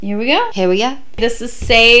Here we go. Here we go. This is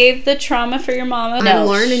Save the Trauma for Your Mama. I'm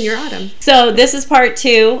Lauren and you're Autumn. So this is part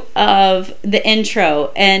 2 of the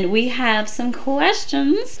intro, and we have some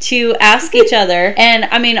questions to ask each other. And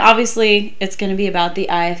I mean, obviously, it's going to be about the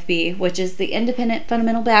IFB, which is the Independent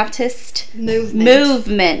Fundamental Baptist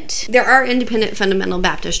Movement. There are Independent Fundamental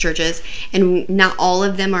Baptist churches, and not all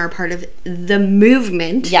of them are a part of the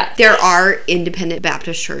movement. Yeah. There are Independent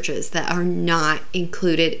Baptist churches that are not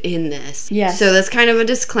included in this. Yes. So that's kind of a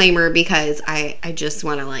disclaimer because I just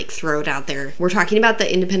want to throw it out there. We're talking about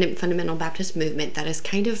the Independent Fundamental Baptist movement that is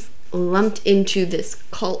kind of lumped into this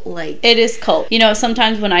cult It is cult. You know,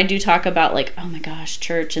 sometimes when I do talk about oh my gosh,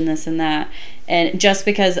 church and this and that, and just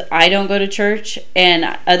because I don't go to church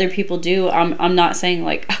and other people do, I'm not saying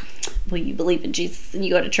well, you believe in Jesus and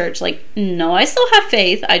you go to church. No, I still have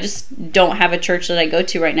faith. I just don't have a church that I go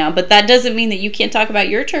to right now. But that doesn't mean that you can't talk about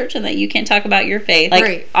your church and that you can't talk about your faith.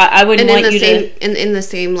 Right. I wouldn't want you to... in the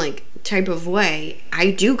same type of way, I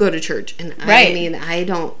do go to church, and right. I mean, I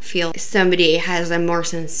don't feel somebody has a more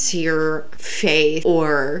sincere faith,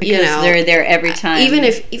 or because they're there every time. Even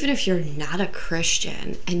if you're not a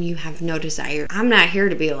Christian and you have no desire, I'm not here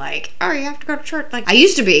to be oh, you have to go to church. I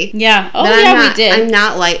used to be. Yeah. Oh, yeah, we did. I'm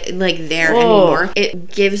not there anymore. It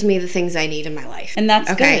gives me the things I need in my life, and that's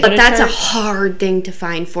okay. Good. But that's a hard thing to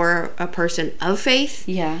find for a person of faith.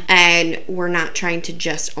 Yeah. And we're not trying to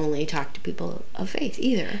just only talk to people of faith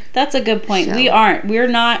either. That's a good point. So. We're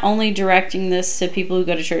not only directing this to people who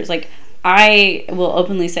go to church. I will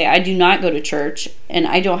openly say I do not go to church, and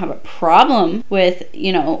I don't have a problem with,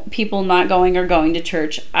 people not going or going to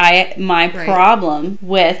church. My problem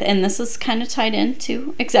with, and this is kind of tied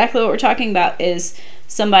into exactly what we're talking about, is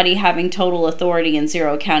somebody having total authority and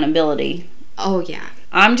zero accountability. Oh, yeah.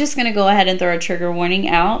 I'm just going to go ahead and throw a trigger warning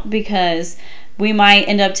out, because we might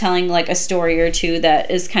end up telling a story or two that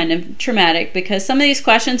is kind of traumatic, because some of these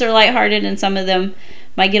questions are lighthearted and some of them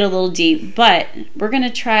might get a little deep, but we're going to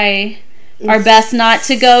try our best not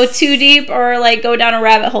to go too deep or go down a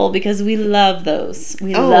rabbit hole, because we love those.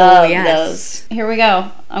 We love those. Here we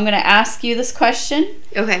go. I'm going to ask you this question.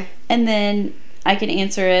 Okay. And then I can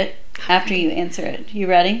answer it after you answer it. You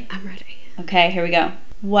ready? I'm ready. Okay, here we go.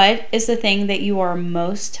 What is the thing that you are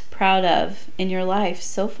most proud of in your life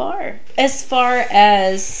so far? As far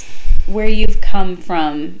as where you've come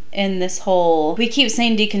from in this whole, we keep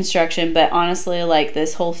saying deconstruction, but honestly,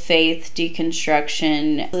 this whole faith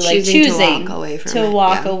deconstruction, choosing to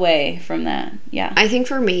walk away from that. Yeah. I think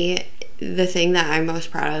for me, the thing that I'm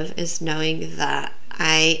most proud of is knowing that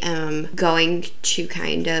I am going to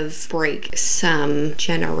kind of break some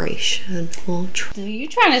generational trauma. Are you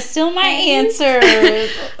trying to steal my answer?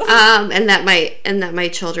 and that my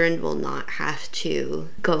children will not have to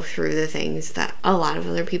go through the things that a lot of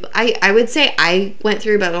other people, I would say I went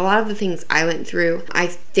through, but a lot of the things I went through, I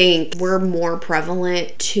think were more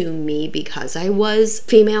prevalent to me because I was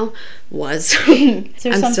female. I'm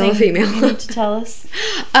still a female. You need to tell us?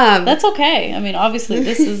 That's okay. I mean, obviously,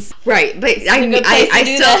 this is right, but I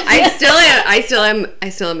still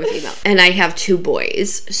am a female, and I have 2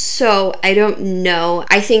 boys. So I don't know.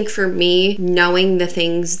 I think for me, knowing the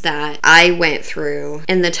things that I went through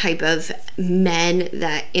and the type of men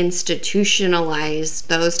that institutionalize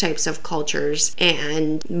those types of cultures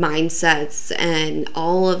and mindsets and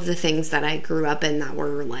all of the things that I grew up in that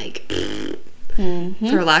were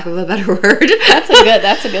for lack of a better word.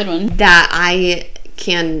 That's a good one. That I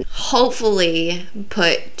can hopefully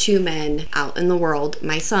put 2 men out in the world,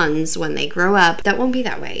 my sons, when they grow up, that won't be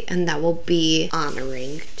that way, and that will be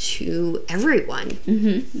honoring to everyone.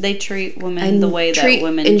 Mm-hmm. They treat women the way that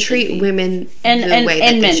women treat women and the way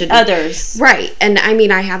that they should be. Others. Right. And I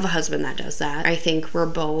mean, I have a husband that does that. I think we're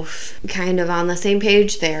both kind of on the same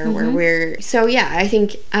page there, where I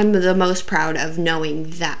think I'm the most proud of knowing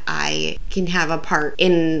that I can have a part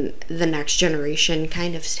in the next generation,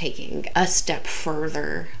 kind of taking a step further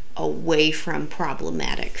away from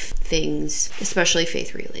problematic things, especially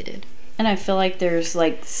faith related. And I feel like there's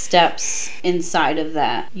steps inside of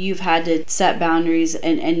that. You've had to set boundaries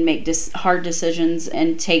and make hard decisions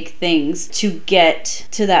and take things to get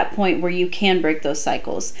to that point where you can break those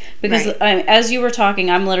cycles. Because as you were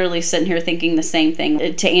talking, I'm literally sitting here thinking the same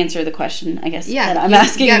thing to answer the question, I guess, that I'm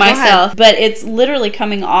asking myself. But it's literally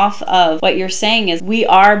coming off of what you're saying is we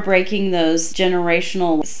are breaking those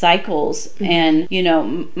generational cycles. Mm-hmm. And,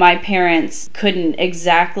 my parents couldn't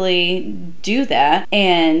exactly do that.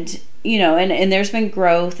 And you know, and there's been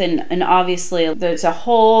growth, and obviously there's a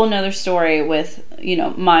whole nother story with, you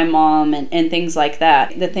know, my mom and things like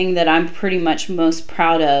that. The thing that I'm pretty much most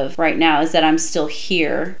proud of right now is that I'm still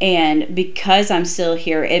here. And because I'm still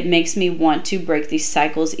here, it makes me want to break these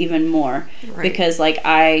cycles even more. Right. Because like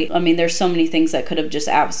I mean, there's so many things that could have just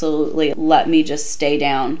absolutely let me just stay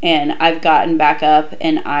down. And I've gotten back up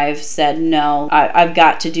and I've said, no, I've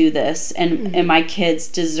got to do this. And my kids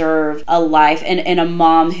deserve a life and a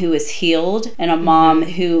mom who is healed, and a mom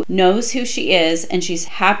who knows who she is, and she's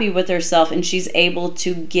happy with herself, and she's able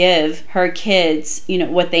to give her kids, you know,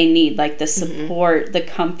 what they need, like the support, the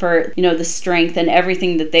comfort, you know, the strength and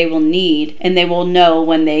everything that they will need. And they will know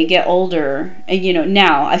when they get older. And, you know,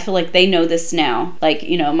 now I feel like they know this now. Like,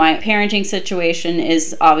 you know, my parenting situation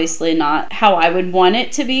is obviously not how I would want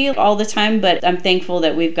it to be all the time, but I'm thankful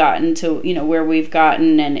that we've gotten to, you know, where we've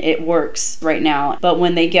gotten, and it works right now. But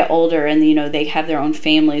when they get older and, you know, they have their own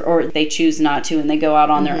family, or they choose not to and they go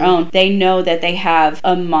out on their own, they know that they have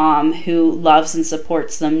a mom who loves and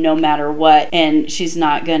supports them no matter what, and she's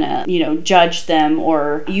not gonna, you know, judge them,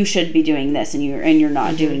 or you should be doing this and you're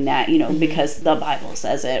not doing that, you know, because the Bible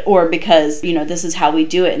says it, or because, you know, this is how we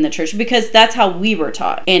do it in the church, because that's how we were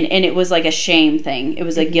taught. And it was like a shame thing. It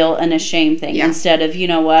was a guilt and a shame thing, instead of, you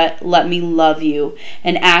know what, let me love you,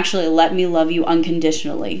 and actually let me love you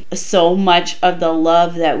unconditionally. So much of the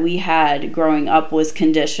love that we had growing up was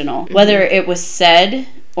conditional. Whether it was said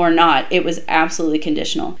or not, it was absolutely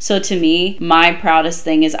conditional. So to me, my proudest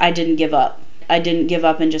thing is I didn't give up. I didn't give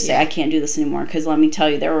up and just say, I can't do this anymore. Because let me tell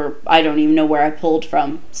you, I don't even know where I pulled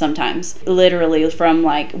from sometimes. Literally from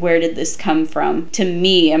like, where did this come from? To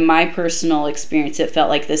me, in my personal experience, it felt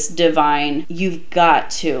like this divine, you've got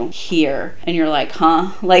to hear. And you're like,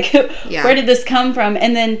 huh? Like, where did this come from?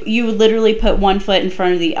 And then you literally put one foot in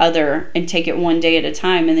front of the other and take it one day at a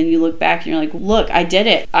time. And then you look back and you're like, look, I did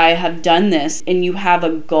it. I have done this. And you have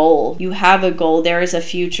a goal. You have a goal. There is a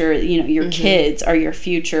future. You know, your kids are your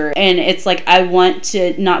future. And it's like, I want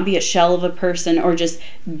to not be a shell of a person or just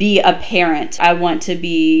be a parent. I want to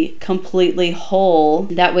be completely whole.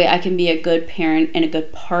 That way I can be a good parent and a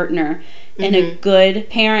good partner and a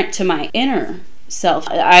good parent to my inner self.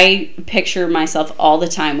 I picture myself all the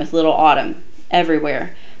time with little Autumn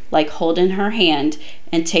everywhere, like holding her hand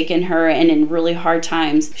and taking her, and in really hard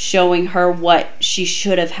times showing her what she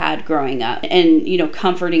should have had growing up, and, you know,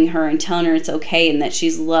 comforting her and telling her it's okay and that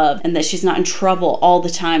she's loved and that she's not in trouble all the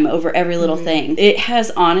time over every little thing. It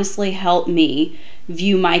has honestly helped me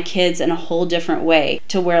view my kids in a whole different way,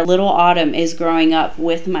 to where little Autumn is growing up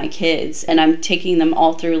with my kids and I'm taking them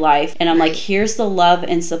all through life, and I'm like, here's the love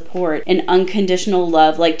and support and unconditional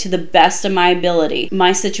love, like to the best of my ability.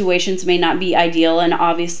 My situations may not be ideal, and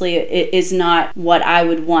obviously it is not what I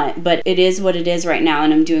would want, but it is what it is right now,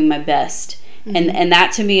 and I'm doing my best. And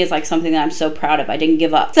that to me is like something that I'm so proud of. I didn't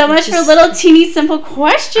give up. So much for little teeny simple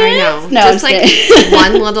questions. I know. No, just like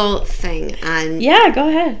one little thing on. Yeah, go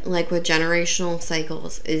ahead. Like with generational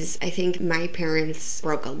cycles is, I think my parents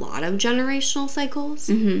broke a lot of generational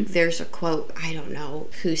cycles. There's a quote, I don't know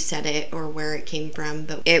who said it or where it came from,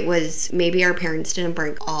 but it was, maybe our parents didn't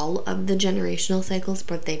break all of the generational cycles,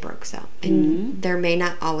 but they broke some. And there may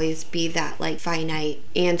not always be that like finite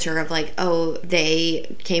answer of like, oh,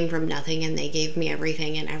 they came from nothing and they gave me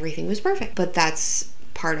everything and everything was perfect. But that's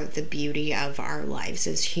part of the beauty of our lives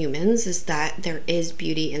as humans, is that there is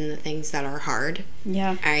beauty in the things that are hard.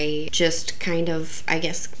 Yeah. I just kind of, I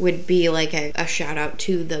guess, would be like a shout out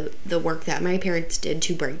to the work that my parents did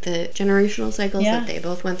to break the generational cycles that they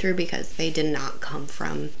both went through, because they did not come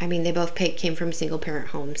from, I mean, they both came from single parent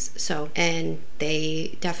homes. So, and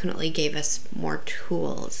they definitely gave us more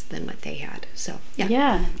tools than what they had. So,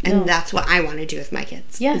 yeah. And that's what I want to do with my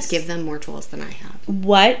kids. Yes. Is give them more tools than I have.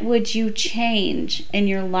 What would you change in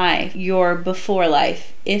your life, your before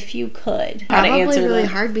life, if you could? Probably really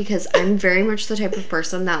hard, because I'm very much the type of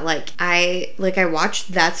person that I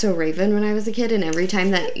watched That's So Raven when I was a kid, and every time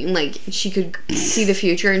that like she could see the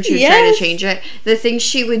future and she would try to change it, the things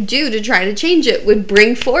she would do to try to change it would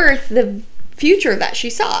bring forth the future that she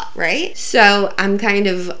saw, right? So I'm kind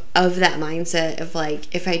of that mindset of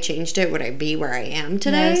like, if I changed it, would I be where I am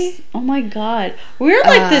today? Yes. Oh my God, we're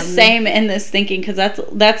like the same in this thinking, because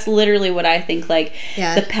that's literally what I think. Like,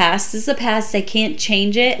 the past is the past, I can't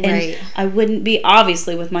change it, and I wouldn't be,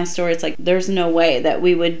 obviously with my story, it's like there's no way that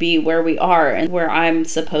we would be where we are and where I'm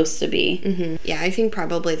supposed to be. Yeah, I think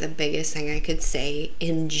probably the biggest thing I could say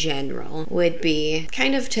in general would be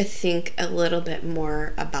kind of to think a little bit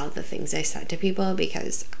more about the things I said to people,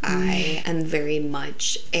 because I am very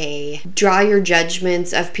much draw your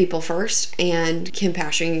judgments of people first, and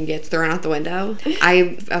compassion gets thrown out the window.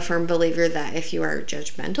 I'm a firm believer that if you are a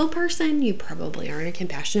judgmental person, you probably aren't a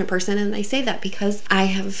compassionate person. And I say that because I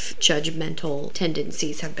have judgmental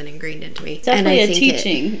tendencies have been ingrained into me. Definitely and I a think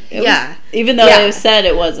teaching. Even though it was said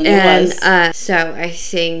it wasn't, it was. So I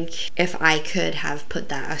think if I could have put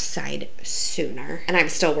that aside sooner, and I'm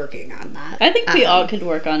still working on that. I think we all could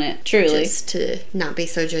work on it, truly. Just to not be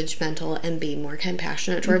so judgmental and be more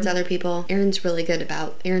compassionate towards other people. Aaron's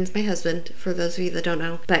my husband, for those of you that don't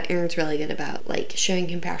know, but Aaron's really good about, like, showing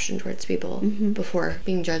compassion towards people before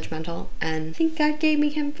being judgmental, and I think God gave me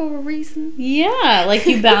him for a reason. Yeah, like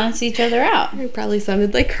you balance each other out. I probably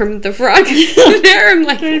sounded like Kermit the Frog there. I'm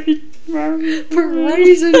like, for a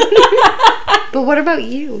reason. But what about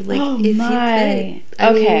you? Like, if you could.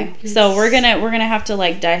 Okay, so we're gonna have to,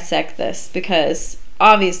 like, dissect this, because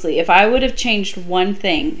obviously, if I would have changed one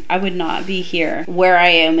thing, I would not be here where I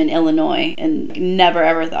am in Illinois, and never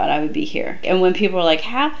ever thought I would be here. And when people are like,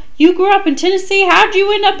 how you grew up in Tennessee, how'd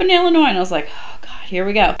you end up in Illinois? And I was like, oh God, here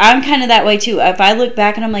we go. I'm kind of that way too. If I look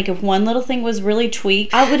back and I'm like, if one little thing was really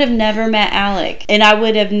tweaked, I would have never met Alec, and I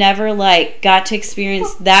would have never, like, got to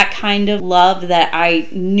experience that kind of love that I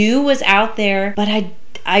knew was out there, but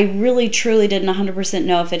I really truly didn't 100%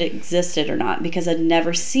 know if it existed or not, because I'd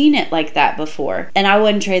never seen it like that before. And I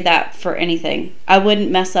wouldn't trade that for anything. I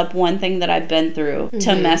wouldn't mess up one thing that I've been through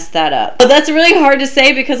to mess that up. But that's really hard to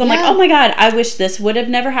say, because I'm like, oh my God, I wish this would have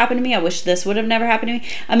never happened to me. I wish this would have never happened to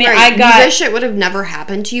me. I mean, you wish it would have never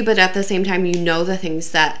happened to you, but at the same time, you know the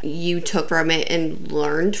things that you took from it and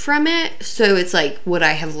learned from it. So it's like, would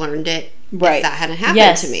I have learned it if that hadn't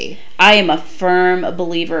happened to me? I am a firm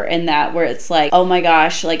believer in that, where it's like, oh my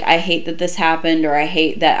gosh, like, I hate that this happened, or I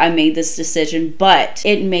hate that I made this decision, but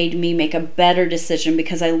it made me make a better decision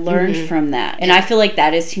because I learned from that. And I feel like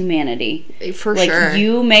that is humanity. For sure. Like,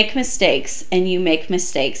 you make mistakes, and you make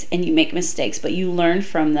mistakes, and you make mistakes, but you learn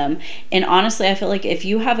from them. And honestly, I feel like if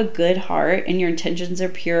you have a good heart and your intentions are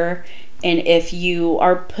pure, and if you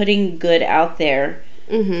are putting good out there,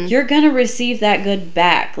 you're gonna receive that good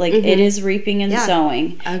back. Like, it is reaping and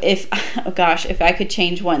sowing. If I could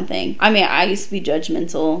change one thing, I mean, I used to be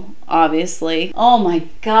judgmental, obviously. Oh my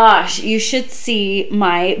gosh, you should see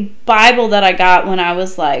my Bible that I got when I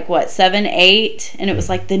was like, 7, 8, and it was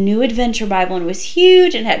like the New Adventure Bible, and it was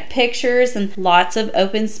huge and had pictures and lots of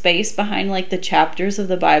open space behind, like, the chapters of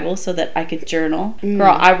the Bible so that I could journal.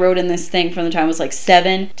 Girl, I wrote in this thing from the time I was like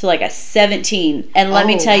 7 to like a 17, and let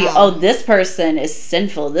me tell you, this person is sinful.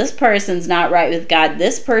 This person's not right with God.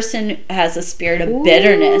 This person has a spirit of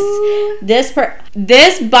bitterness. This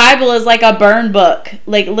Bible is like a burn book,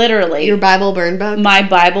 like, literally. Your Bible burn book? My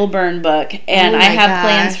Bible burn book, and I have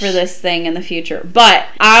plans for this thing in the future. But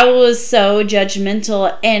I was so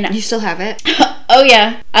judgmental, and you still have it? Oh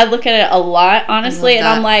yeah, I look at it a lot, honestly, and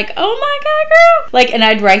I'm like, oh my God, girl. Like, and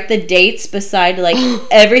I'd write the dates beside, like,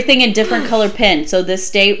 everything in different color pen. So this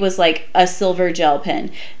date was like a silver gel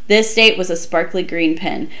pen. This date was a sparkly green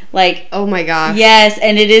pen. Like, oh my gosh. Yes,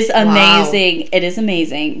 and it is amazing. Wow. It is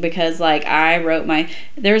amazing because, like, I wrote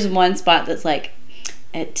there's one spot that's like,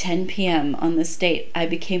 at 10 p.m. on this date, I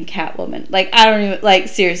became Catwoman. Like, I don't even, like,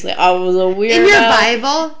 seriously, I was a weirdo. In your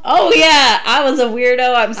Bible? Oh, yeah. I was a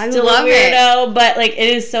weirdo. I'm still a weirdo. But, like, it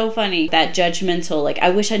is so funny. That judgmental, like, I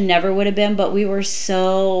wish I never would have been, but we were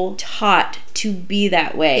so taught to be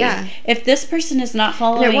that way. Yeah. If this person is not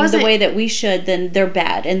following the way that we should, then they're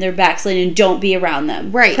bad and they're backsliding, and don't be around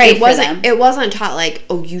them. Right. Pray for them. It wasn't taught like,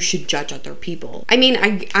 oh, you should judge other people. I mean,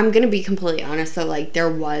 I'm going to be completely honest though, like,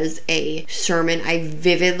 there was a sermon I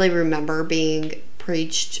vividly remember being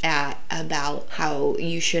preached at about how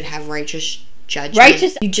you should have righteous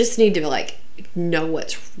judgment. You just need to, like, know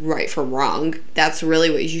what's right from wrong. That's really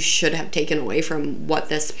what you should have taken away from what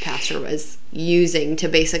this pastor was using to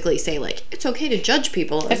basically say, like, it's okay to judge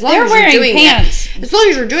people as long as you're doing it. As long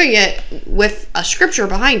as you're doing it with a scripture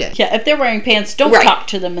behind it. Yeah, if they're wearing pants, don't talk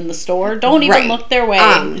to them in the store. Don't even look their way.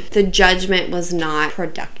 The judgment was not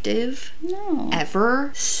productive. No.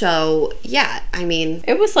 Ever. So, yeah, I mean,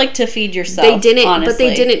 it was like to feed yourself. They didn't, honestly. But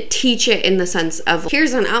they didn't teach it in the sense of,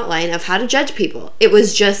 here's an outline of how to judge people. It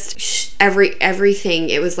was just everything.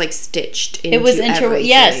 It was like stitched into everything.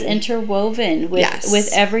 Yes, interwoven with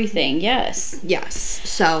everything. Yes. Yes.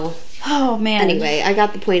 So, oh man. Anyway, I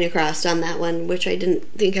got the point across on that one, which I didn't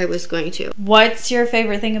think I was going to. What's your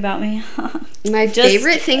favorite thing about me? My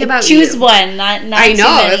favorite thing about choose you. one, not I too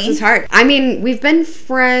know, many. this is hard. I mean, we've been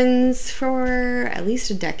friends for at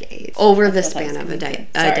least a decade. Over the span of a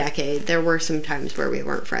decade. There were some times where we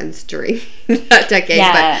weren't friends during that decade.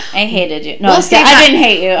 Yeah, but I hated you. No, I didn't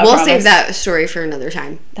hate you. We'll save that story for another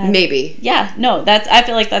time. Maybe. Yeah, no, I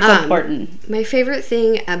feel like that's important. My favorite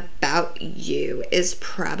thing about you is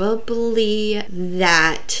probably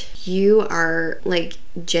that you are like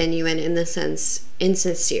genuine in the sense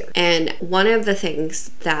insincere. And one of the things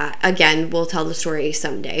that, again, we'll tell the story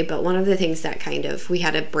someday, but one of the things that kind of, we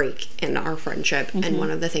had a break in our friendship, and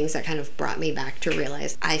one of the things that kind of brought me back to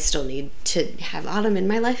realize I still need to have Autumn in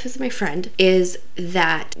my life as my friend is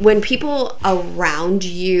that when people around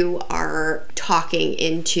you are talking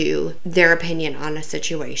into their opinion on a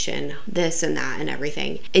situation, this and that and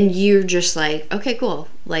everything, and you're just like, okay, cool,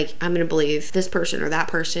 like, I'm gonna believe this person or that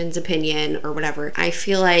person's opinion or whatever. I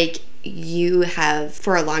feel like you have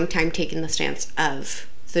for a long time taken the stance of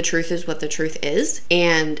the truth is what the truth is,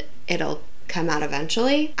 and it'll come out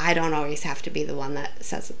eventually. I don't always have to be the one that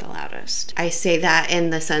says it the loudest. I say that in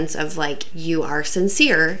the sense of like, you are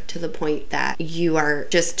sincere to the point that you are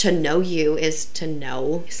just, to know you is to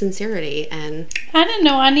know sincerity. And I didn't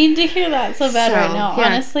know I needed to hear that so bad right now,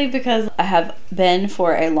 honestly, because I have been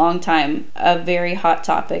for a long time a very hot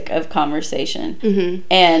topic of conversation,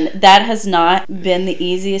 and that has not been the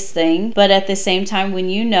easiest thing. But at the same time, when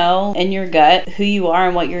you know in your gut who you are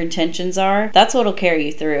and what your intentions are, that's what'll carry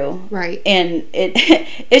you through, right? And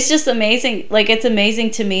it's just amazing. Like, it's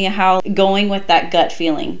amazing to me how going with that gut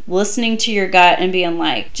feeling, listening to your gut and being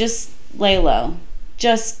like, just lay low,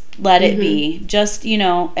 just let it be, just,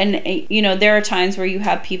 and there are times where you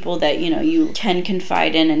have people that, you can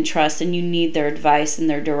confide in and trust, and you need their advice and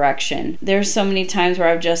their direction. There's so many times where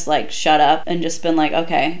I've just like shut up and just been like,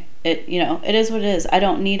 okay, it is what it is. I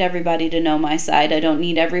don't need everybody to know my side. I don't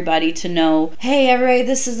need everybody to know, hey, everybody,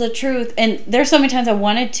 this is the truth. And there's so many times I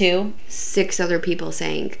wanted to. 6 other people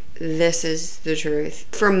saying, this is the truth.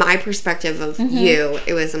 From my perspective of you,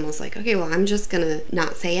 it was almost like, okay, well, I'm just gonna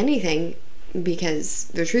not say anything because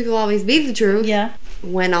the truth will always be the truth. Yeah.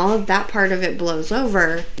 When all of that part of it blows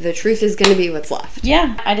over, the truth is going to be what's left.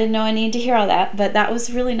 Yeah. I didn't know I needed to hear all that, but that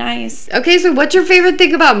was really nice. Okay, so what's your favorite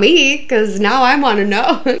thing about me? Because now I want to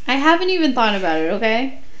know. I haven't even thought about it,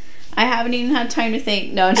 okay? I haven't even had time to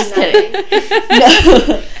think. No, I'm just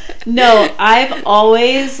kidding. No, I've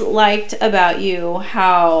always liked about you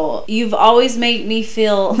how you've always made me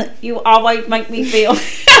feel, you always make me feel.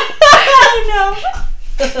 I know.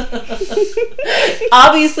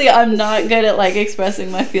 Obviously, I'm not good at like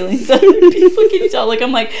expressing my feelings to other people. Can you tell? Like,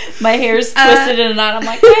 I'm like, my hair's twisted in a knot. I'm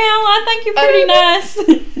like, well, I think you're pretty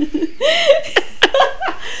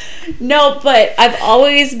nice. No, but I've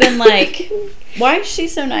always been like, why is she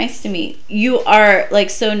so nice to me? You are like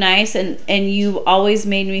so nice, and you always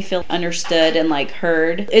made me feel understood and like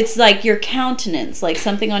heard. It's like your countenance, like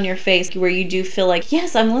something on your face where you do feel like,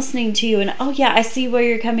 yes, I'm listening to you, and oh yeah, I see where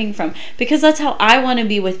you're coming from, because that's how I want to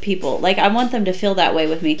be with people. Like, I want them to feel that way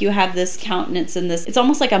with me. You have this countenance and this, it's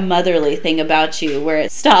almost like a motherly thing about you where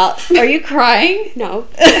it's, stop. Are you crying? No.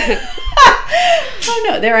 Oh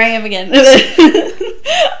no, there I am again.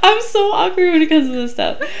 I'm so awkward when it comes to this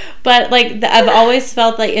stuff. But like, I've always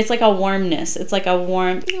felt like it's like a warmness. It's like a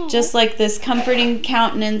warm, just like this comforting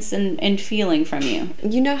countenance and feeling from you.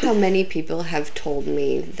 You know how many people have told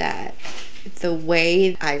me that the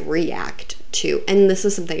way I react to, and this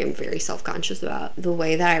is something I'm very self-conscious about, the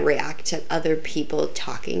way that I react to other people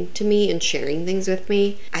talking to me and sharing things with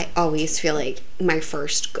me, I always feel like my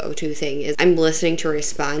first go-to thing is I'm listening to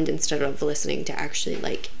respond instead of listening to actually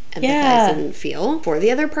like empathize and feel for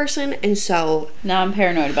the other person. And so now I'm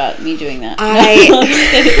paranoid about me doing that.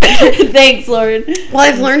 Thanks, Lord. Well,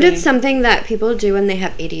 I've learned it's something that people do when they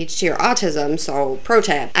have ADHD or autism. So pro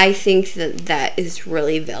tip, I think that is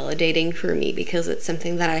really validating for me because it's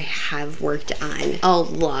something that I have worked on a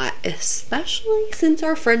lot, especially since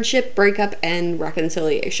our friendship breakup and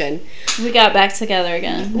reconciliation. We got back together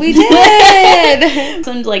again. We did.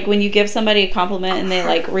 Some, like, when you give somebody a compliment and they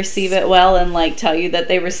like receive it well and like tell you that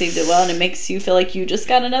they received it well, and it makes you feel like you just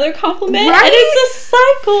got another compliment, right? And it's a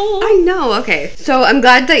cycle. I know. Okay, so I'm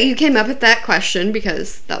glad that you came up with that question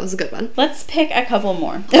because that was a good one. Let's pick a couple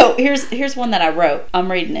more. Oh, here's one that I wrote.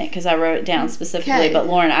 I'm reading it because I wrote it down specifically. Okay. But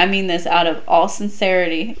Lauren, I mean this out of all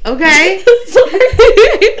sincerity. Okay.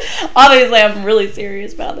 Obviously, I'm really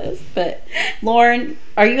serious about this. But Lauren,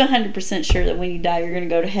 are you 100% sure that when you die, you're going to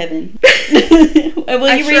go to heaven?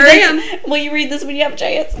 Will you read this when you have a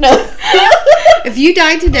chance? No. If you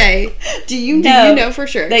died today, do you know for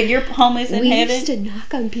sure that your home is in heaven? We used to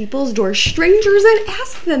knock on people's doors, strangers, and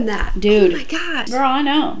ask them that. Dude. Oh my gosh. Girl, I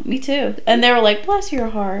know. Me too. And they were like, bless your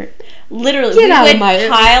heart. Literally, Get we out would of my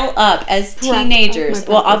pile up as teenagers.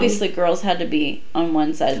 my Well, property. obviously, girls had to be on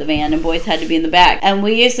one side of the van and boys had to be in the back. And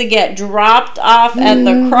we used to get dropped off at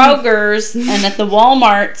the Kroger's and at the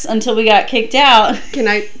Walmarts until we got kicked out. Can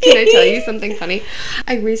I tell you something funny?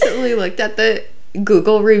 I recently looked at the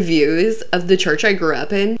Google reviews of the church I grew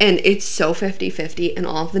up in, and it's so 50-50, and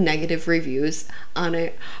all of the negative reviews on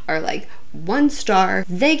it are like, 1 star,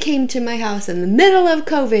 they came to my house in the middle of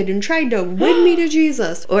COVID and tried to win me to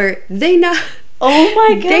Jesus, or Oh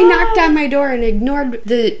my God. they knocked on my door and ignored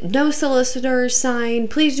the no solicitors sign,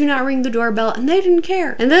 please do not ring the doorbell, and they didn't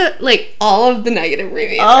care. And like all of the negative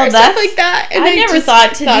reviews Oh, or that's stuff like that. And I never just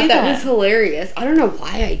thought to do that that. was hilarious. I don't know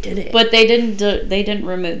why I did it. But they didn't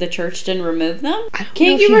remove, the church didn't remove them? I don't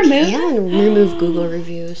Can't know if you remove can them? remove Google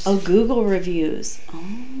reviews. Oh, Google reviews.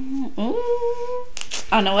 Oh, ooh.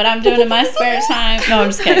 I don't know what I'm doing in my spare time. No, I'm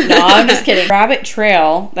just kidding. Rabbit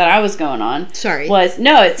trail that I was going on. Sorry.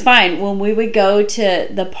 No, it's fine. When we would go to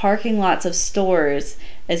the parking lots of stores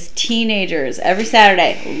as teenagers every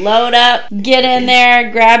Saturday, load up, get in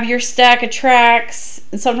there, grab your stack of tracts,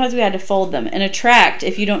 and sometimes we had to fold them. And a tract,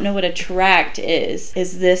 if you don't know what a tract is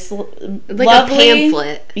this like lovely, a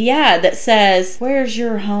pamphlet. Yeah, that says, where's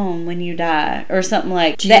your home when you die? Or something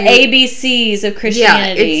like the you- ABCs of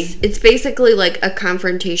Christianity. Yeah, it's basically like a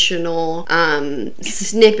confrontational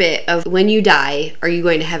snippet of when you die, are you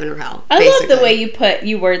going to heaven or hell? I basically. love the way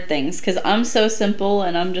you word things, because I'm so simple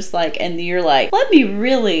and I'm just like, and you're like, let me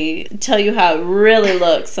really tell you how it really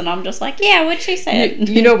looks, and I'm just like, yeah, what she said.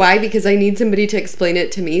 You know why? Because I need somebody to explain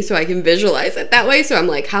it to me so I can visualize it that way. So I'm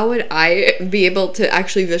like, how would I be able to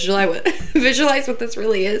actually visualize what this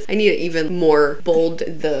really is? I need to even more bold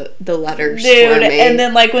the letters for Dude, me. and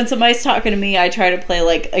then like when somebody's talking to me, I try to play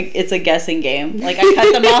like it's a guessing game. Like I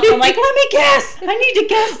cut them off. I'm like, let me guess. I need to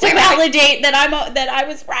guess to validate that I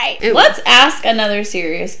was right. Ew. Let's ask another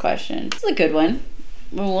serious question. It's a good one.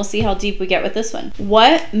 We'll see how deep we get with this one.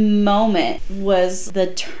 What moment was the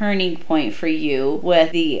turning point for you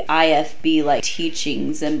with the IFB like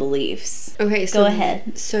teachings and beliefs? Okay, so Go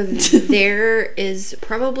ahead. So there is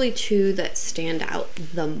probably 2 that stand out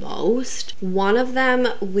the most. One of them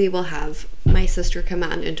we will have my sister come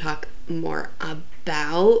on and talk more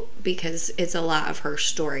about, because it's a lot of her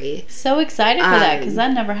story. So excited for that, because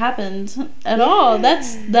that never happened at all.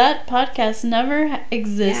 That podcast never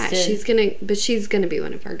existed. Yeah, she's gonna be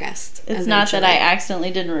one of our guests. It's not that I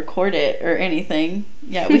accidentally didn't record it or anything.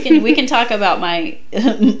 Yeah, we can talk about my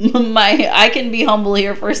I can be humble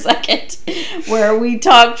here for a second, where we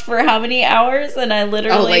talked for how many hours, and I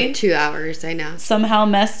literally like 2 hours. I know somehow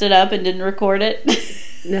messed it up and didn't record it.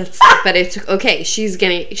 But it's okay. She's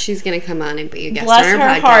gonna come on and be a guest Bless on our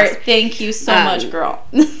her podcast. heart. Thank you so much, girl.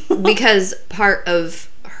 Because part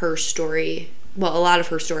of her story, well, a lot of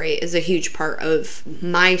her story is a huge part of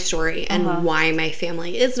my story and why my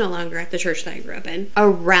family is no longer at the church that I grew up in.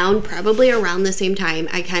 Probably around the same time,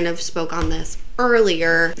 I kind of spoke on this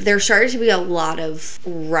earlier, there started to be a lot of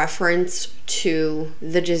reference to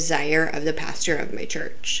the desire of the pastor of my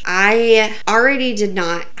church. I already did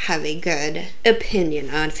not have a good opinion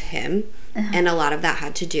of him. And a lot of that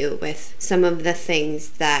had to do with some of the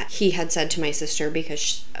things that he had said to my sister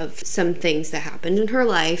because of some things that happened in her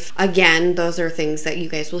life. Again, those are things that you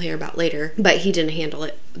guys will hear about later, but he didn't handle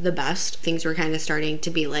it the best. Things were kind of starting to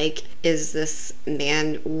be like, is this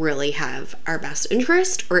man really have our best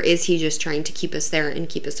interest, or is he just trying to keep us there and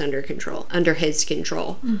keep us under his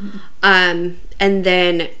control? Mm-hmm. And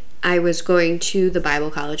then I was going to the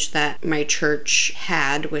Bible college that my church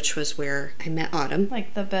had, which was where I met Autumn.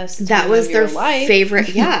 Like the best time that was of your their life. favorite.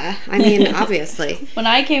 Yeah, I mean, obviously. When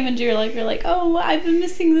I came into your life, you're like, oh, I've been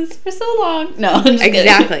missing this for so long. No, I'm just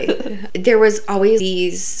Exactly. kidding. There was always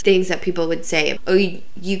these things that people would say, oh,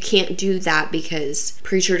 you can't do that because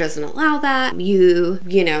preacher doesn't allow that. You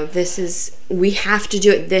know, we have to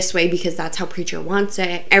do it this way because that's how preacher wants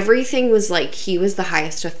it. Everything was like he was the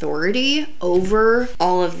highest authority over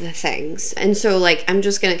all of the things. And so, like, I'm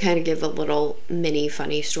just gonna kind of give a little mini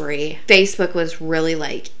funny story. Facebook was really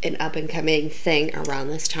like an up and coming thing around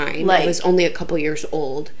this time. It was only a couple years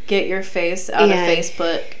old. Get your face out of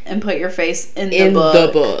Facebook and put your face in the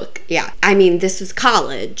book. Yeah. I mean, this was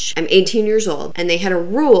college. I'm 18 years old, and they had a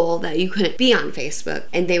rule that you couldn't be on Facebook,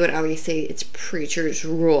 and they would always say it's preacher's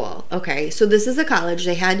rule. Okay, so this is a college.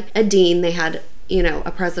 They had a dean. They had you know,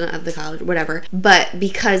 a president of the college, whatever. But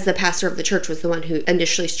because the pastor of the church was the one who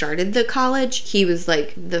initially started the college, he was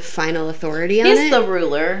like the final authority on it. He's the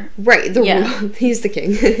ruler. Right, he's the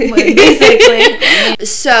king. Basically.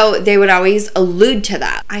 So they would always allude to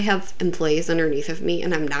that. I have employees underneath of me,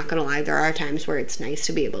 and I'm not gonna lie, there are times where it's nice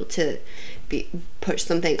to be able to push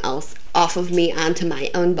something else off of me onto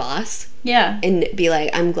my own boss. Yeah. And be like,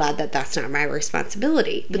 I'm glad that that's not my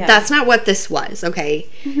responsibility. But yeah. that's not what this was, okay?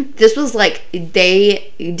 This was like,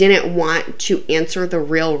 they didn't want to answer the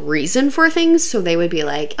real reason for things, so they would be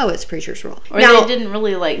like, oh, it's preacher's rule. Or now, they didn't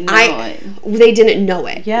really, like, know it. They didn't know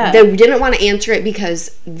it. Yeah. They didn't want to answer it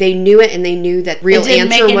because they knew it, and they knew that real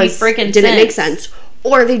answer didn't make sense.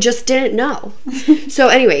 Or they just didn't know. So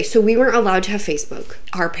anyway, so we weren't allowed to have Facebook.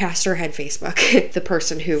 Our pastor had Facebook. The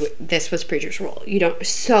person who, this was preacher's rule. You don't,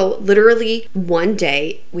 so literally one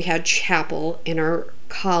day we had chapel in our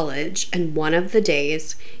college, and one of the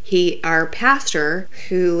days our pastor,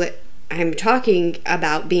 who I'm talking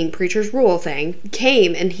about being preacher's rule thing,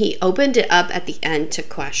 came and he opened it up at the end to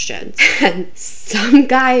questions. And some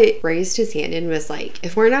guy raised his hand and was like,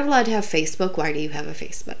 if we're not allowed to have Facebook, why do you have a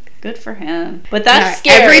Facebook? Good for him. But that's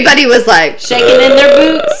scary. Everybody was like shaking in their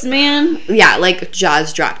boots, man. Yeah, like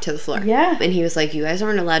jaws dropped to the floor. Yeah. And he was like, you guys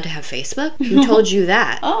aren't allowed to have Facebook? Who told you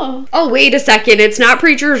that? Oh, wait a second, it's not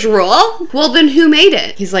preacher's rule? Well, then who made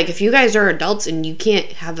it? He's like, if you guys are adults and you can't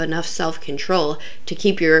have enough self-control to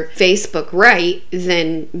keep your Facebook right,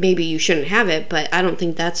 then maybe you shouldn't have it, but I don't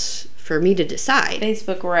think that's for me to decide.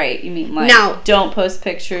 Facebook right? You mean like, now, don't post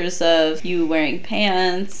pictures of you wearing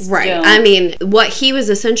pants? Right. Don't. I mean, what he was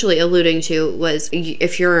essentially alluding to was,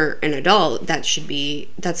 if you're an adult,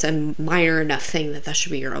 that's a minor enough thing that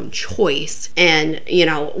should be your own choice. And, you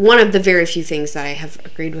know, one of the very few things that I have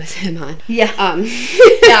agreed with him on. Yeah.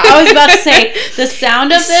 Yeah, I was about to say, the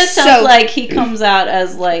sound of this sounds like he comes out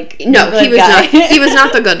as like, no, he was not. He was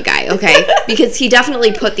not the good guy, okay? Because he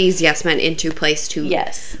definitely put these yes men into place to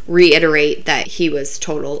reiterate that he was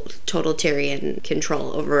totalitarian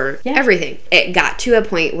control over everything. It got to a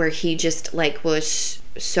point where he just like was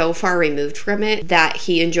so far removed from it that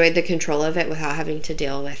he enjoyed the control of it without having to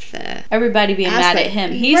deal with the everybody being mad at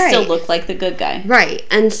him. He still looked like the good guy. Right.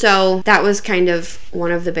 And so that was kind of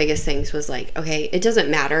one of the biggest things, was like, okay, it doesn't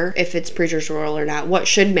matter if it's preacher's rule or not. What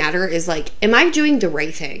should matter is like, am I doing the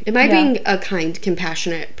right thing? Am I being a kind,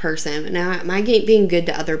 compassionate person? Am I being good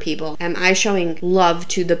to other people? Am I showing love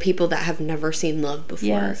to the people that have never seen love before?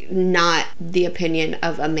 Yes. Not the opinion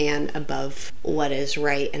of a man above what is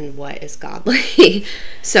right and what is godly.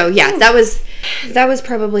 So yeah, that was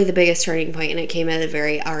probably the biggest turning point, and it came at a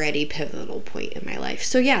very already pivotal point in my life.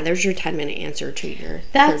 So yeah, there's your 10-minute answer to your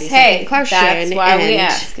 30-second question. That's why we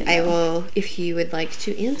asked. I will, if you would like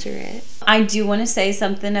to answer it. I do want to say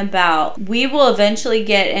something about, we will eventually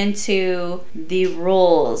get into the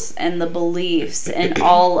rules and the beliefs and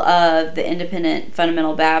all of the independent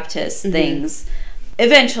fundamental Baptist things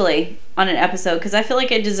eventually on an episode, because I feel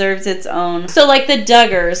like it deserves its own. So like the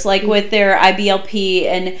Duggars, like with their IBLP,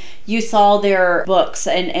 and you saw their books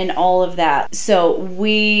and all of that. So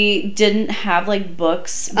we didn't have like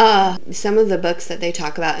books. Some of the books that they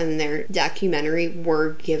talk about in their documentary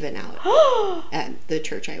were given out at the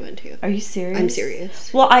church I went to. Are you serious? I'm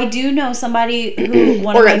serious. Well, I do know somebody who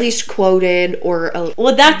or at least quoted, or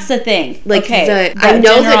well, that's the thing. Like, okay, I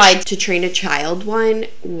know that To Train a Child one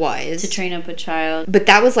was To Train Up a Child, but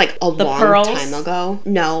that was like a long Pearls? time ago.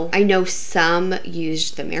 No, I know some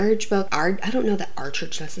used the marriage book. I don't know that our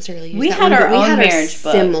church necessarily used that one. We had a marriage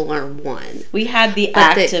book. Similar one. We had the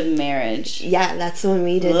Act of Marriage. Yeah, that's the one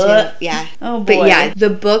we did too. Yeah. Oh boy. But yeah, the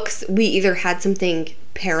books, we either had something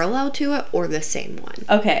parallel to it or the same one.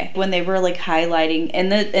 Okay, when they were like highlighting in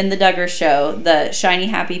the Duggar show, the Shiny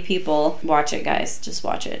Happy People, watch it guys, just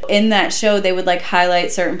watch it. In that show they would like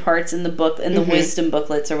highlight certain parts in the book, in the wisdom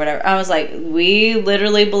booklets or whatever. I was like, we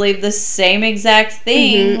literally believe the same exact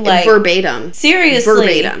thing, like verbatim.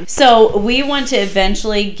 Seriously. Verbatim. So we want to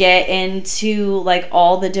eventually get into like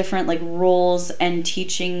all the different like rules and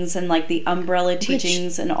teachings and like the umbrella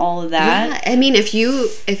teachings and all of that. Yeah, I mean, if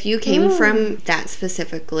you came from that specifically,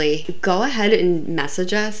 go ahead and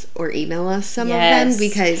message us or email us some of them,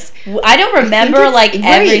 because I don't remember like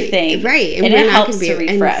everything. Right. And it helps to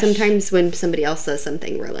refresh. And sometimes when somebody else says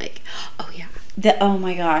something, we're like, oh yeah. Oh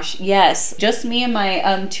my gosh, yes. Just me and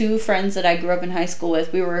my 2 friends that I grew up in high school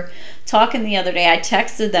with. We were talking the other day. I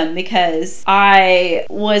texted them because I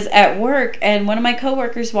was at work and one of my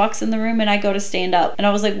coworkers walks in the room and I go to stand up. And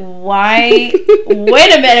I was like, why?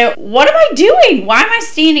 Wait a minute. What am I doing? Why am I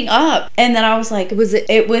standing up? And then I was like,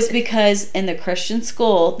 it was because in the Christian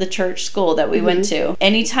school, the church school that we went to,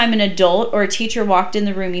 anytime an adult or a teacher walked in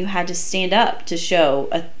the room, you had to stand up to show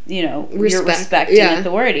your respect and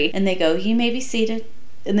authority. And they go, you may be seated.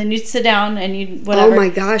 And then you'd sit down and you'd whatever. Oh my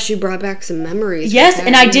gosh, you brought back some memories. Yes,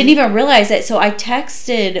 and I didn't even realize it. So I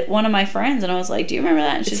texted one of my friends and I was like, do you remember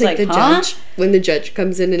that? And she's like, the judge. When the judge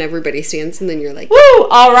comes in and everybody stands and then you're like, woo,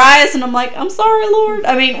 all rise. And I'm like, I'm sorry, Lord.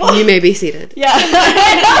 I mean, you may be seated. Yeah.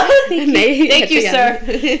 Thank you, sir.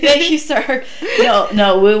 Thank you, sir.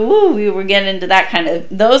 No, we were getting into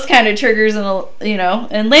those kind of triggers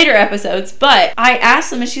in later episodes. But I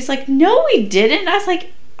asked them and she's like, no, we didn't. And I was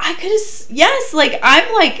like, I could have, yes, like,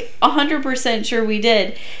 I'm like 100% sure we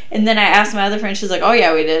did. And then I asked my other friend, she's like, oh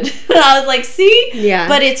yeah, we did. And I was like, see? Yeah.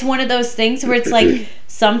 But it's one of those things where it's like,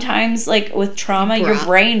 sometimes, like, with trauma, your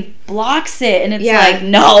brain blocks it. And it's like,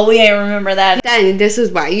 no, we ain't remember that. Then this is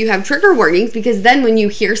why you have trigger warnings, because then when you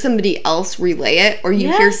hear somebody else relay it, or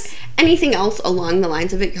you hear anything else along the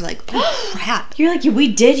lines of it, you're like, oh crap. You're like,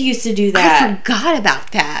 we did used to do that. I forgot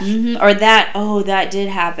about that. Mm-hmm. Or that did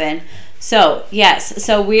happen. So, yes.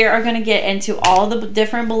 So, we are going to get into all the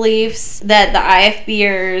different beliefs that the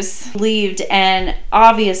IFBers believed. And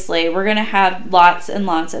obviously, we're going to have lots and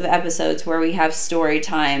lots of episodes where we have story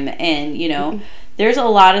time. And, there's a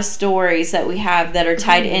lot of stories that we have that are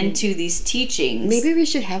tied into these teachings. Maybe we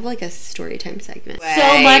should have like a story time segment.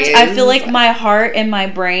 So much. I feel like my heart and my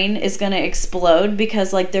brain is going to explode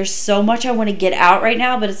because like there's so much I want to get out right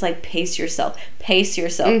now, but it's like pace yourself. Pace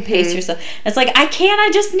yourself. It's like I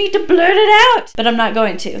just need to blurt it out. But I'm not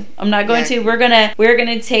going to. We're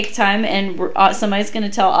gonna take time and somebody's gonna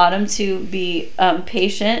tell Autumn to be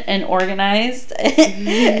patient and organized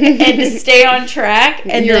and to stay on track.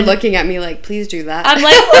 And you're looking at me like, please do that. I'm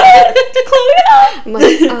like, what? I'm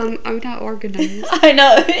like, I'm not organized. I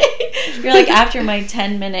know. You're like, after my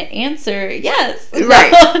 10-minute answer, yes.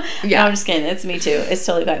 Right. Yeah. No, I'm just kidding. It's me too. It's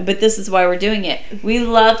totally fine. But this is why we're doing it. We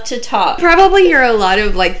love to talk. Probably hear a lot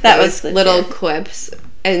of like those little kid. Clips,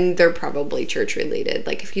 and they're probably church related.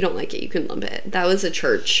 Like if you don't like it, you can lump it. That was a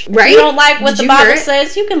church, right? If you don't like what the Bible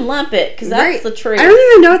says, you can lump it because that's the truth. I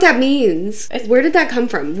don't even know what that means. Where did that come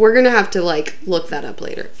from? We're gonna have to like look that up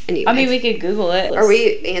later. Anyways. I mean, we could Google it. Are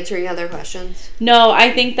we answering other questions? No,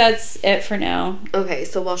 I think that's it for now. Okay,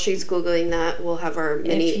 so while she's Googling that, we'll have our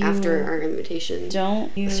after our invitation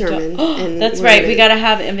sermon. That's right. We gotta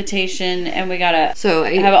have invitation and we gotta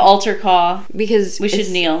have an altar call because we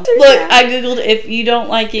should kneel. Look, I Googled if you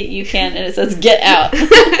don't like it, you can, and it says get out.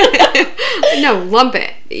 No, lump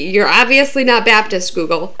it. You're obviously not Baptist,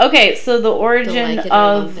 Google. Okay, so the origin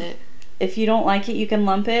of if you don't like it, you can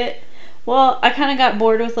lump it. Well, I kind of got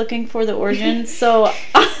bored with looking for the origin, so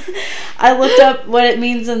I looked up what it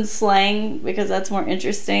means in slang because that's more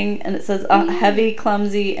interesting, and it says a heavy,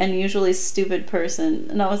 clumsy, and usually stupid person.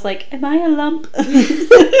 And I was like, am I a lump?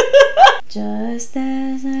 Just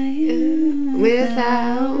as I am,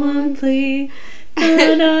 without one plea.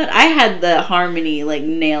 I had the harmony like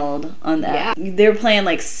nailed on that. Yeah. They were playing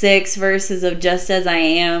like 6 verses of Just As I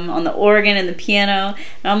Am on the organ and the piano,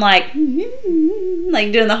 and I'm like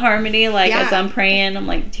like doing the harmony as I'm praying. I'm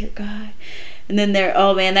like, dear God. And then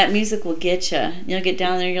oh man, that music will get you. You'll get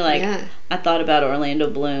down there and you're like, I thought about Orlando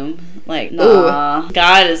Bloom. Like, nah,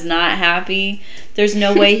 God is not happy. There's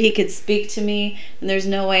no way he could speak to me, and there's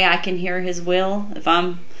no way I can hear his will if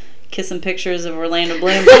I'm kissing pictures of Orlando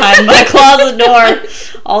Bloom behind my closet door,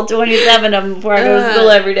 all 27 of them before I go to school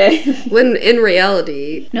every day. When in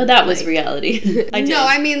reality, no, that was reality. I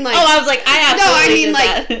mean like, I was like,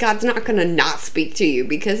 like God's not gonna not speak to you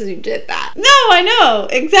because you did that. No, I know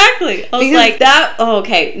exactly. I was like that. Oh,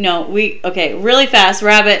 okay, no, really fast,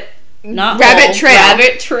 rabbit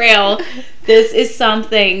trail. This is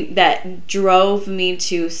something that drove me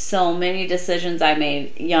to so many decisions I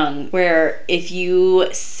made young, where if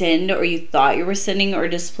you sinned or you thought you were sinning or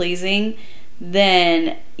displeasing,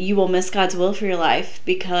 then you will miss God's will for your life,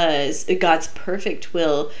 because God's perfect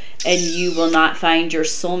will, and you will not find your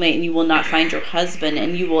soulmate, and you will not find your husband,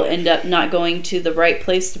 and you will end up not going to the right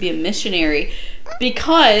place to be a missionary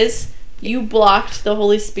because you blocked the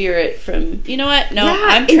Holy Spirit from... You know what? No,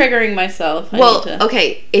 I'm triggering myself.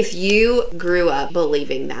 Okay, if you grew up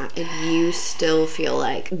believing that and you still feel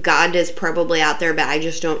like God is probably out there, but I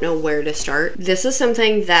just don't know where to start, this is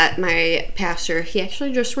something that my pastor, he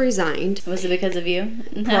actually just resigned. Was it because of you?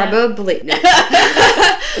 Probably. No.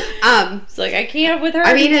 It's like, I can't with her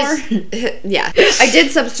I mean, anymore. yeah. I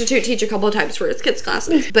did substitute teach a couple of times for his kids'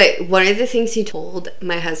 classes. But one of the things he told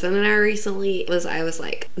my husband and I recently was, I was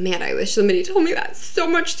like, man, I wish somebody told me that so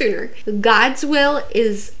much sooner. God's will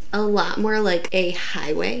is a lot more like a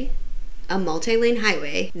highway, a multi-lane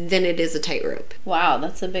highway, than it is a tightrope. Wow,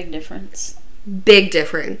 that's a big difference. Big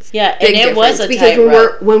difference. Yeah, Big and it was a because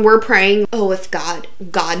tightrope. when we're praying, oh, with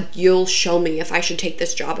God, you'll show me if I should take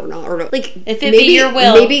this job or not, like if it be your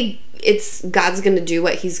will, maybe it's God's gonna do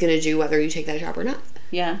what He's gonna do whether you take that job or not.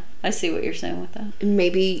 Yeah, I see what you're saying with that. And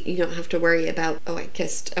maybe you don't have to worry about, oh, I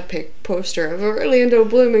kissed a poster of Orlando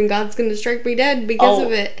Bloom and God's gonna strike me dead because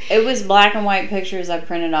of it. It was black and white pictures I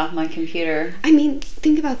printed off my computer. I mean,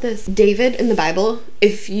 think about this. David in the Bible,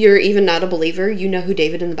 if you're even not a believer, you know who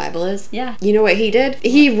David in the Bible is? Yeah. You know what he did?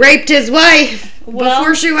 He raped his wife Well,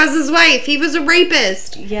 before she was his wife. He was a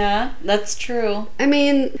rapist. Yeah, that's true. I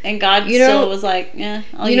mean, And God still was like, yeah,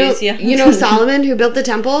 I'll use you. You know Solomon who built the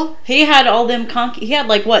temple? He had all them he had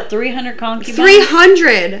like, what, 300 concubines?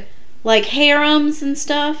 300! Like harems and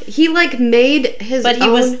stuff. He like made his But he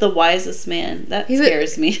own... was the wisest man. That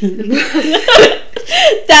scares me.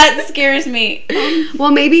 That That scares me.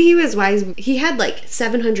 Well, maybe he was wise. He had like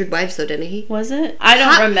 700 wives though, didn't he? Was it? I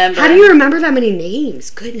don't remember. How do you remember that many names?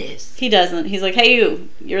 Goodness. He doesn't. He's like, hey,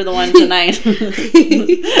 you're the one tonight. Get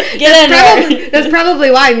in there. That's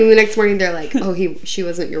probably why. I mean, the next morning they're like, oh, she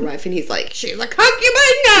wasn't your wife. And he's like, she's a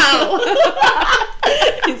concubine now.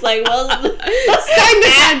 He's like, well,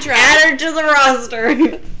 add her to the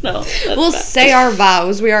roster. No. We'll say our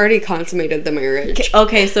vows. We already consummated the marriage.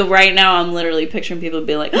 Okay, so right now I'm literally picturing people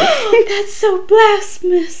being like, oh, that's so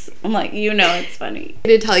blasphemous. I'm like, it's funny.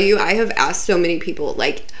 To tell you, I have asked so many people,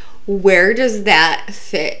 like, where does that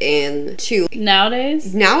fit in to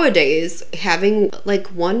nowadays having like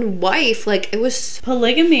one wife? Like, it was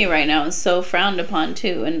polygamy right now is so frowned upon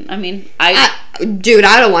too, and I mean, dude,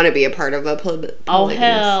 I don't want to be a part of a polygamy. Oh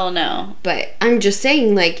hell no. But I'm just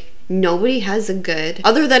saying, like, nobody has a good,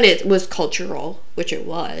 other than it was cultural, which it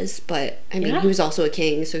was, but I mean, he was also a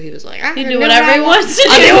king, so he was like, I can do whatever he wants to do.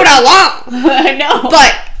 I do what I want. I know.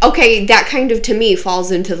 But okay, that kind of to me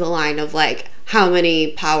falls into the line of like, how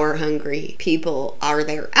many power hungry people are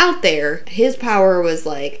there out there? His power was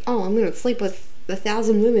like, oh, I'm gonna sleep with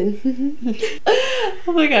 1,000 women.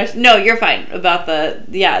 Oh my gosh. No, you're fine about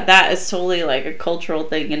that is totally like a cultural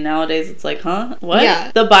thing, and nowadays it's like, huh? What?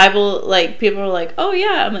 Yeah. The Bible, like, people are like, oh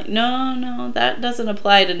yeah. I'm like, no, that doesn't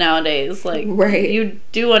apply to nowadays. Like, right. You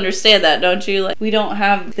do understand that, don't you? Like, we don't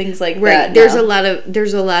have things like that. Right. There's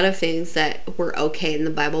a lot of things that were okay in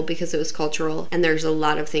the Bible because it was cultural, and there's a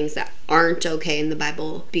lot of things that aren't okay in the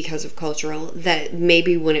Bible because of cultural that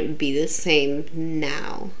maybe wouldn't be the same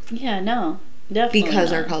now. Yeah, no. Definitely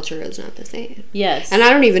because not. Our culture is not the same. Yes. And I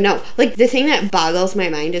don't even know. Like, the thing that boggles my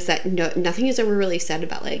mind is that nothing is ever really said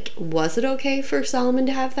about, like, was it okay for Solomon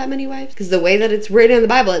to have that many wives? Because the way that it's written in the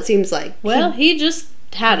Bible, it seems like... Well, he just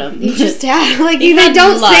had them. He just had... Like, they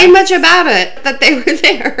don't say much about it, that they were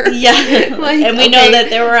there. Yeah. Like, and we know that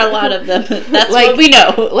there were a lot of them. That's like, what we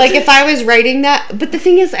know. Like, if I was writing that... But the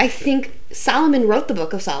thing is, I think Solomon wrote the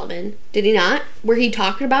Book of Solomon. Did he not? Where he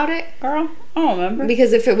talked about it? Girl, I don't remember.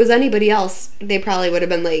 Because if it was anybody else, they probably would have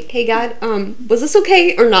been like, hey, God, was this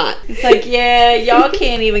okay or not? It's like, yeah, y'all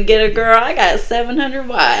can't even get a girl. I got 700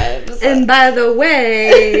 wives. And by the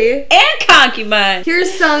way... and concubines.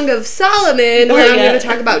 Here's Song of Solomon, where I'm going to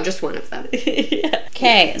talk about just one of them. Yeah.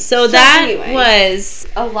 Okay, so that anyway, was...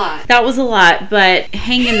 a lot. That was a lot, but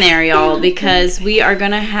hang in there, y'all, because we are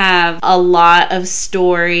going to have a lot of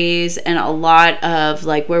stories and a lot of,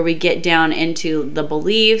 like, where we get down into the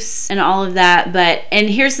beliefs and all of that. And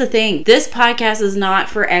here's the thing, this podcast is not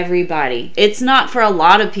for everybody. It's not for a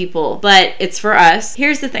lot of people, but it's for us.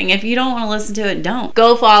 Here's the thing, if you don't want to listen to it, don't.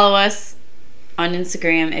 Go follow us on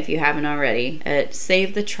Instagram if you haven't already at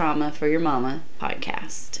Save the Trauma for Your Mama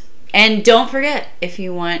podcast. And don't forget, if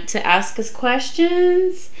you want to ask us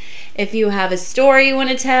questions, if you have a story you want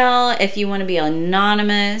to tell, if you want to be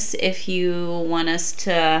anonymous, if you want us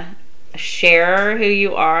to share who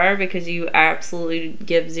you are because you absolutely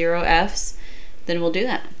give 0 Fs, then we'll do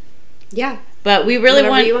that. Yeah. But we really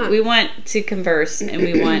want we want to converse and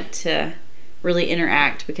we want to really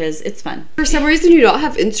interact because it's fun. For some reason you don't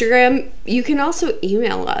have Instagram, you can also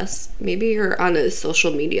email us. Maybe you're on a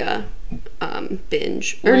social media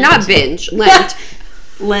binge. Or Lent. not binge, Lent.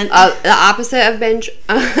 Lent. The opposite of binge.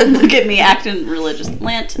 Look at me acting religious.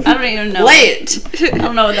 Lent. I don't even know. Lent. I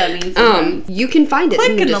don't know what that means sometimes. You can find it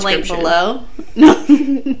Click in the link description. below.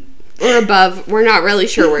 No. Or above. We're not really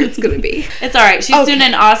sure where it's going to be. It's alright. She's doing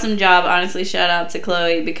an awesome job. Honestly, shout out to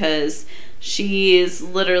Chloe because she is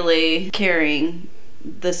literally carrying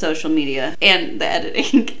the social media and the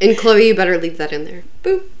editing. And Chloe, you better leave that in there.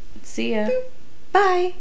 Boop. See ya. Boop. Bye.